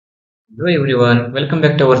Hello everyone, welcome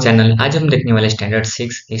back to our channel. आज हम देखने वाले स्टैंडर्ड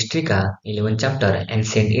 6 हिस्ट्री का 11 chapter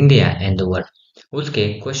ancient India and the world उसके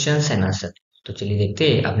क्वेश्चंस एंड आंसर। तो चलिए देखते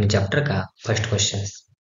हैं अपने चैप्टर का फर्स्ट क्वेश्चन।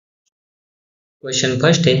 क्वेश्चन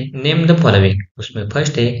फर्स्ट है, नेम द फॉलोइंग। उसमें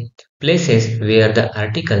फर्स्ट है, places where the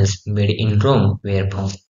articles made in Rome where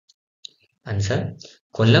found. Answer,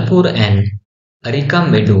 Kolhapur and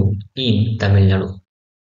Arikamedu in Tamil Nadu.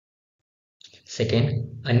 Second,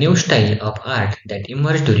 a new style of art that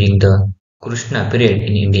emerged during the Krishna period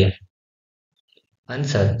in India.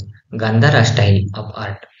 Answer, Gandhara style of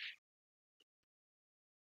art.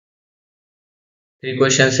 Three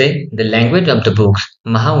questions say the language of the books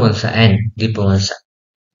Mahavansa and Dipavansa.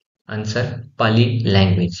 Answer, Pali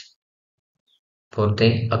language. Fourth,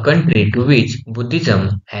 a country to which Buddhism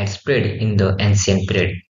had spread in the ancient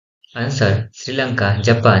period. Answer, Sri Lanka,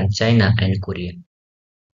 Japan, China and Korea.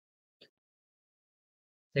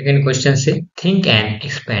 Second question say think and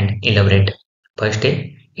expand, elaborate. First,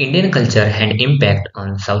 Indian culture had impact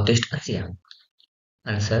on Southeast Asia.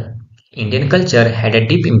 Answer, Indian culture had a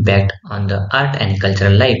deep impact on the art and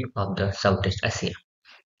cultural life of the Southeast Asia.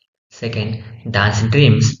 Second, dance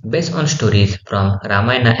dreams based on stories from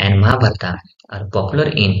Ramayana and Mahabharata are popular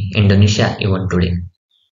in Indonesia even today.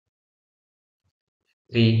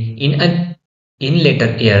 Three, in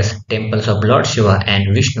later years, temples of Lord Shiva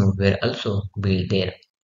and Vishnu were also built there.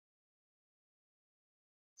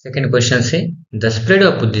 Second question say, the spread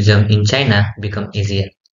of Buddhism in China became easier.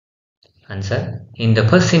 Answer, in the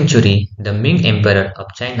 1st century, the Ming Emperor of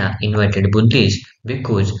China invited Buddhist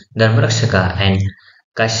bhikkhus Dharmarakshaka and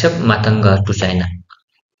Kashyap Matanga to China.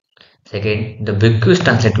 Second, the bhikkhus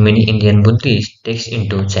translated many Indian Buddhist texts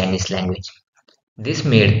into Chinese language. This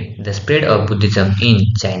made the spread of Buddhism in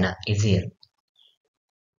China easier.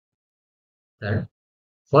 Third,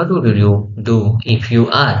 what would you do if you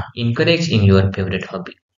are encouraged in your favorite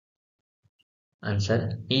hobby?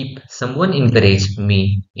 Answer, if someone encourages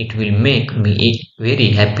me, it will make me very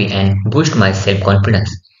happy and boost my self-confidence.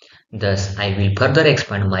 Thus, I will further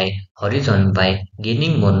expand my horizon by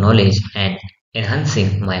gaining more knowledge and enhancing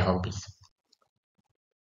my hobbies.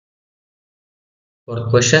 और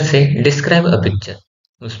question है, describe a picture.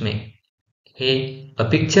 उसमें है, a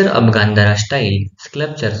picture of Gandhara style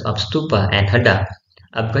sculptures of stupa and Hooda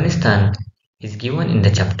Afghanistan is given in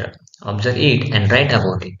the chapter. Observe it and write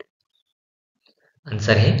about it.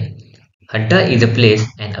 Answer है, Hadda is a place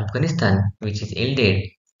in Afghanistan which is yielded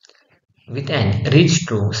with an rich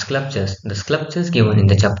true sculptures. The sculptures given in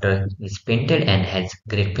the chapter is painted and has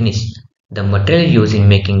great finish. The material used in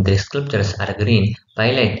making the sculptures are green,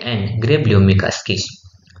 violet and grey-blue mica sketch.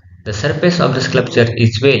 The surface of the sculpture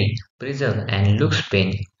is well preserved and looks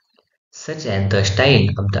plain, such as the style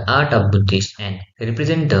of the art of Buddhist and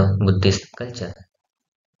represent the Buddhist culture.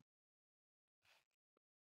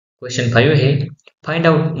 Question 5 है, find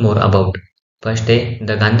out more about. First है,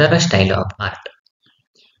 the Gandhara style of art.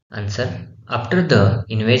 Answer, after the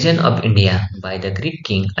invasion of India by the Greek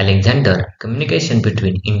king Alexander, communication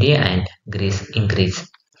between India and Greece increased.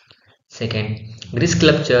 Second, Greek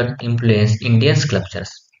sculpture influenced Indian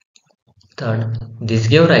sculptures. Third, this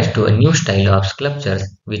gave rise to a new style of sculptures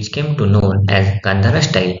which came to known as Gandhara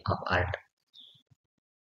style of art.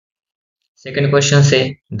 Second question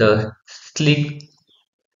say the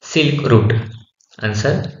Silk route.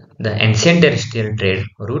 Answer, the ancient terrestrial trade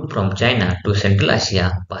route from China to Central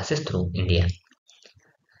Asia passes through India.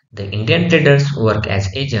 The Indian traders work as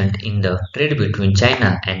agents in the trade between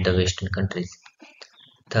China and the Western countries.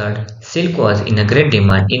 Third, silk was in a great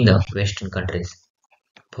demand in the Western countries.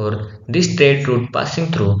 Fourth, this trade route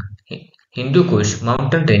passing through Hindu Kush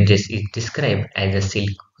mountain ranges is described as the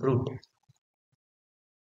Silk route.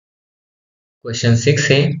 Question 6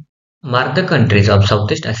 है, mark the countries of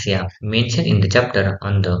Southeast Asia mentioned in the chapter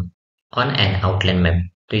on an outline map.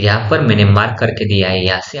 तो यहाँ पर मैंने mark करके दिया है,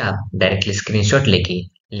 यहाँ से आप डायरेक्टली स्क्रीनशॉट लेके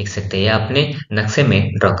लिख सकते हैं या अपने नक्शे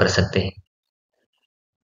में ड्रॉ कर सकते हैं.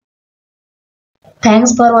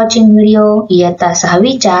 Thanks for watching video. इयत्ता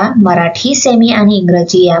 6वीच्या मराठी, सेमी आणि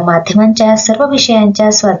इंग्रजी या माध्यमांच्या सर्व विषयांच्या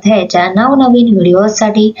स्वाध्यायाच्या नवनवीन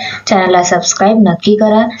व्हिडिओसाठी चॅनलला सबस्क्राईब नक्की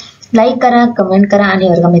करा, लाईक करा, कमेंट करा आणि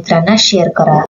वर्गमित्रांना शेअर करा.